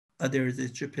There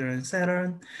is Jupiter and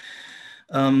Saturn.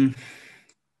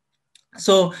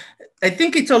 So I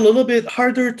think it's a little bit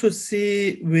harder to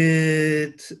see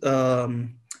with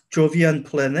Jovian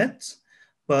planets,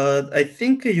 but I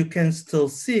think you can still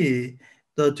see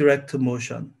the direct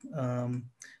motion.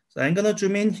 So I'm gonna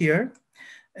zoom in here.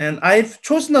 And I've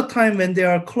chosen a time when they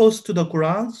are close to the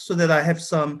ground so that I have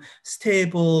some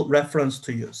stable reference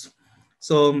to use.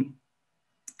 So,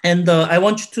 and I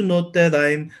want you to note that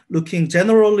I'm looking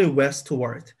generally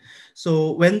westward.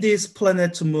 So when these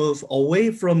planets move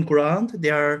away from ground,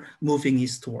 they are moving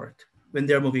eastward. When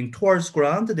they are moving towards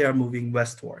ground, they are moving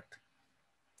westward.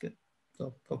 Okay.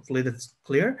 So hopefully that's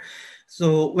clear.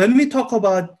 So when we talk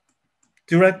about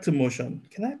direct motion,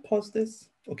 can I pause this?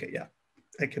 Okay, yeah,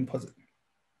 I can pause it.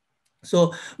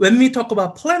 So when we talk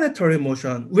about planetary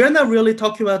motion, we're not really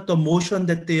talking about the motion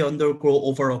that they undergo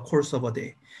over a course of a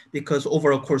day, because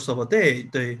over a course of a day,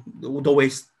 the way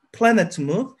planets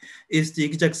move is the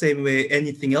exact same way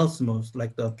anything else moves,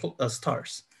 like the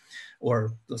stars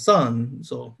or the sun.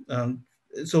 So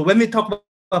when we talk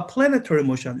about planetary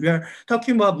motion, we are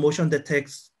talking about motion that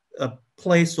takes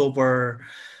place over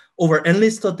at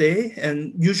least a day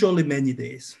and usually many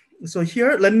days. So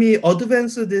here, let me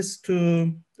advance this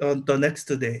to the next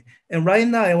day. And right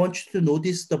now, I want you to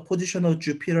notice the position of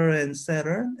Jupiter and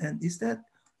Saturn. And is that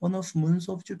one of moons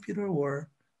of Jupiter? Or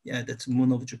yeah, that's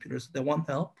moon of Jupiter. So that won't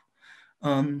help.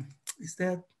 Is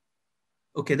that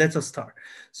okay? That's a star.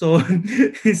 So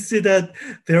you see that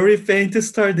very faint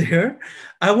star there.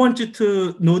 I want you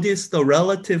to notice the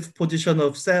relative position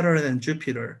of Saturn and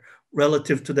Jupiter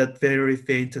relative to that very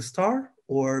faint star,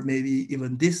 or maybe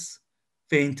even this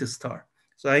faint star.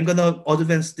 So I'm gonna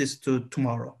advance this to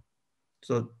tomorrow.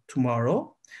 So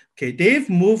tomorrow, okay, they've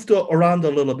moved around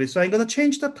a little bit. So I'm gonna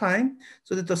change the time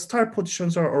so that the star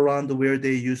positions are around where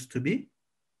they used to be.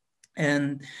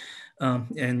 And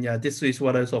yeah, this is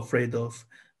what I was afraid of.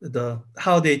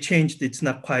 How they changed, it's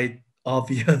not quite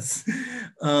obvious.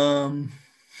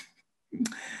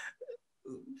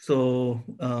 So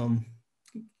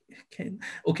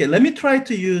okay, let me try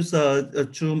to use a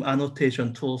zoom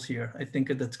annotation tools here. I think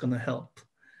that's gonna help.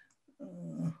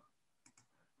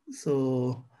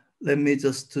 So let me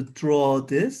just draw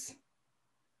this.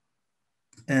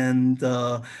 And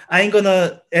I'm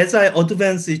gonna, as I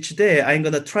advance each day, I'm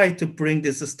gonna try to bring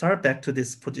this star back to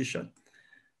this position.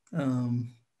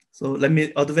 So let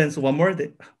me advance one more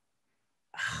day.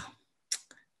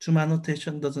 Zoom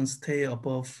annotation doesn't stay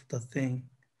above the thing.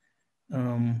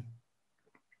 All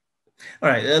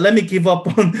right, let me give up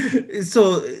on.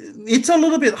 So it's a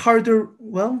little bit harder.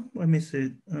 Well, let me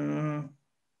see.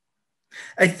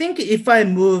 I think if I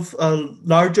move a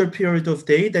larger period of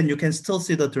day, then you can still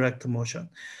see the direct motion.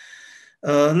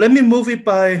 Let me move it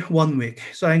by 1 week.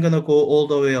 So I'm gonna go all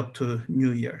the way up to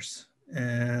New Year's,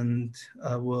 and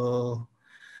I will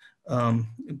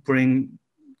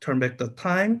turn back the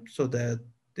time so that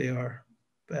they are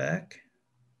back.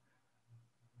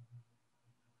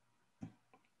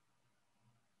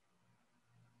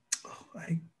 Oh,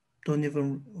 I don't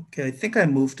even, okay, I think I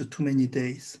moved to too many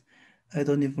days. I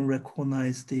don't even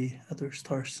recognize the other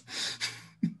stars.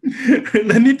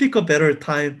 Let me pick a better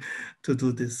time to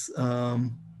do this.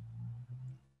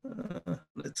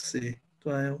 Let's see,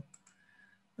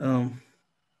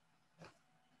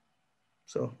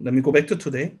 so let me go back to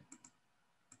today.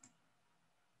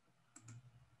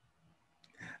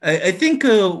 I think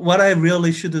what I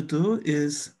really should do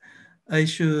is I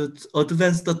should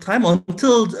advance the time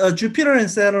until Jupiter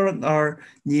and Saturn are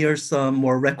near some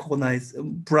more recognized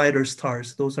brighter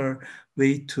stars. Those are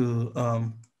way too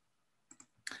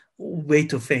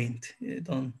faint. I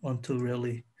don't want to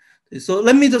really. So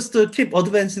let me just keep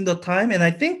advancing the time. And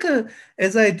I think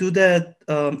as I do that,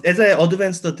 as I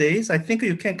advance the days, I think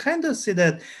you can kind of see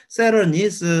that Saturn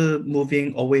is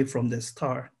moving away from the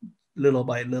star little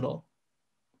by little.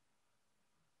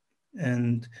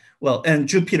 And well, and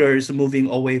Jupiter is moving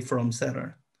away from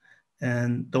Saturn.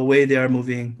 And the way they are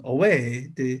moving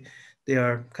away, they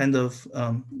are kind of,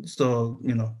 so,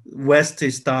 you know, west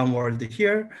is downward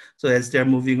here. So as they're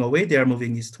moving away, they are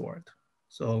moving eastward.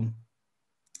 So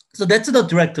that's the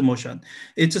direct motion.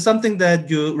 It's something that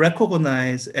you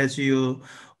recognize as you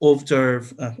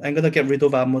observe. I'm gonna get rid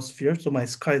of atmosphere so my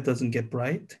sky doesn't get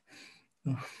bright.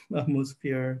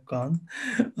 Atmosphere gone.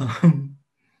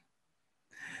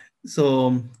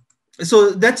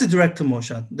 So that's a direct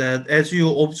motion, that as you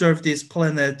observe these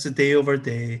planets day over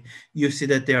day, you see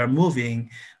that they are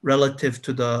moving relative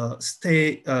to the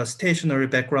stationary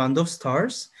background of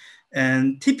stars.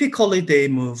 And typically they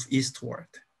move eastward,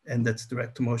 and that's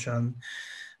direct motion.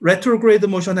 Retrograde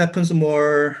motion happens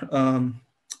more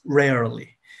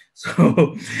rarely.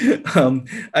 So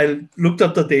I looked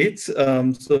up the dates.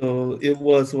 So it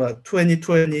was what,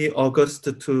 2020 August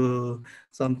to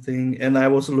something, and I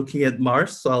was looking at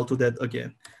Mars. So I'll do that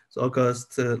again. So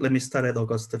August. Let me start at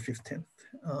August 15th.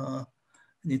 I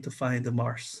need to find the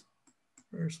Mars.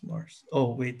 Where's Mars?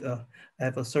 Oh wait, I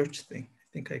have a search thing. I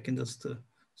think I can just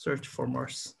search for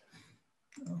Mars.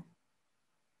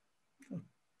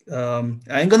 I'm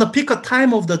gonna pick a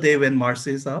time of the day when Mars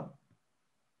is up.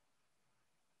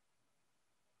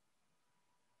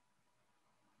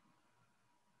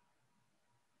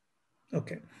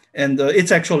 Okay, and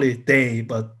it's actually day,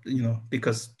 but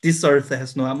because this Earth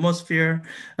has no atmosphere,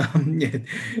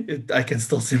 I can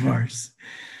still see Mars.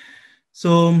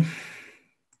 So,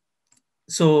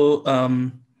 so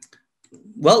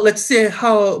well, let's see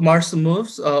how Mars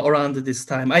moves around this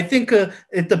time. I think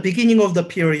at the beginning of the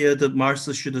period,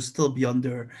 Mars should still be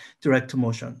under direct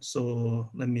motion. So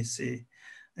let me see.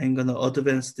 I'm gonna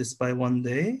advance this by 1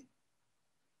 day,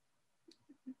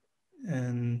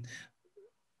 and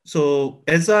so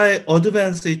as I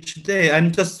advance each day,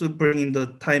 I'm just bringing the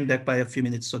time back by a few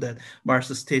minutes so that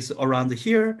Mars stays around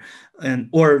here, and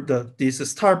or these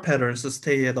star patterns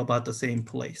stay at about the same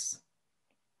place.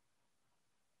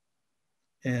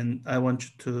 And I want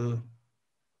you to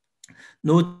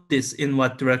notice in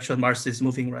what direction Mars is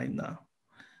moving right now.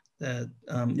 That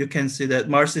you can see that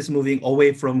Mars is moving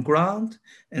away from ground,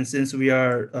 and since we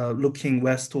are looking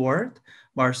westward,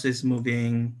 Mars is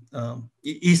moving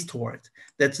eastward.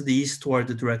 That's the eastward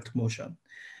direct motion.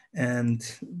 And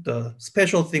the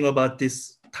special thing about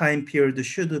this time period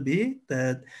should be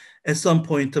that at some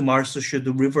point Mars should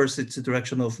reverse its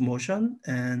direction of motion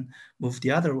and move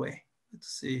the other way.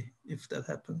 Let's see if that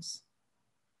happens.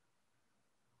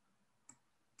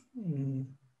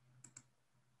 I'm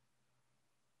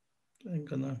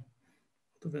gonna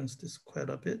advance this quite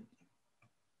a bit.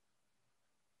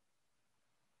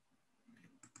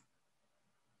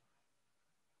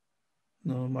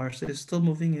 No, Mars is still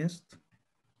moving east.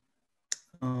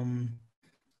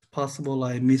 Possible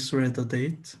I misread the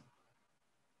date.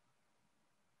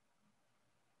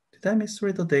 Did I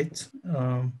misread the date?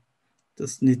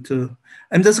 Just need to,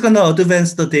 I'm just gonna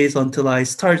advance the days until I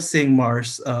start seeing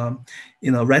Mars,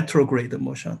 retrograde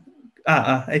motion.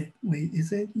 Wait,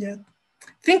 is it yet?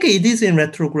 I think it is in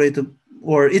retrograde,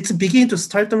 or it's beginning to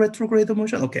start the retrograde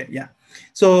motion. Okay, yeah.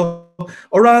 So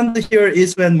around here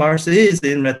is when Mars is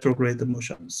in retrograde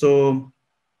motion. So,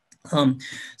 um,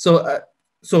 so, uh,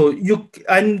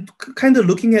 I'm kind of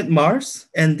looking at Mars,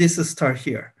 and this is start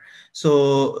here.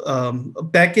 So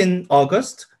back in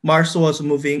August, Mars was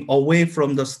moving away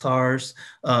from the stars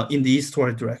in the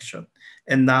eastward direction.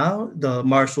 And now the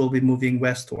Mars will be moving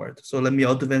westward. So let me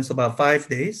advance about 5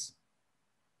 days.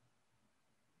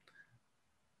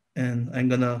 And I'm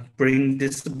gonna bring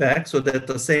this back so that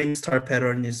the same star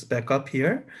pattern is back up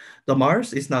here. The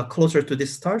Mars is now closer to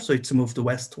this star, so it's moved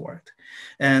westward.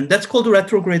 And that's called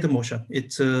retrograde motion.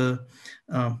 It's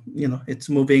it's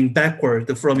moving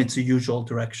backward from its usual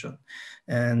direction.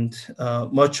 And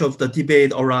much of the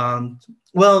debate around,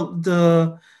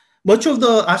 much of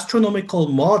the astronomical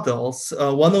models,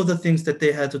 one of the things that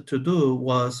they had to do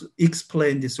was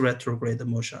explain this retrograde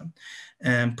motion.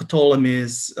 And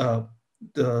Ptolemy's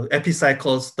the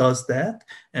epicycles does that,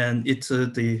 and it's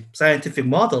the scientific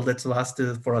model that's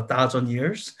lasted for 1,000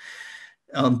 years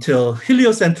until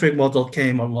heliocentric model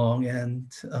came along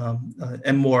and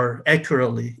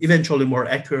eventually more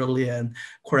accurately and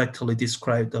correctly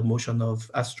described the motion of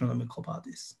astronomical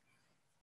bodies.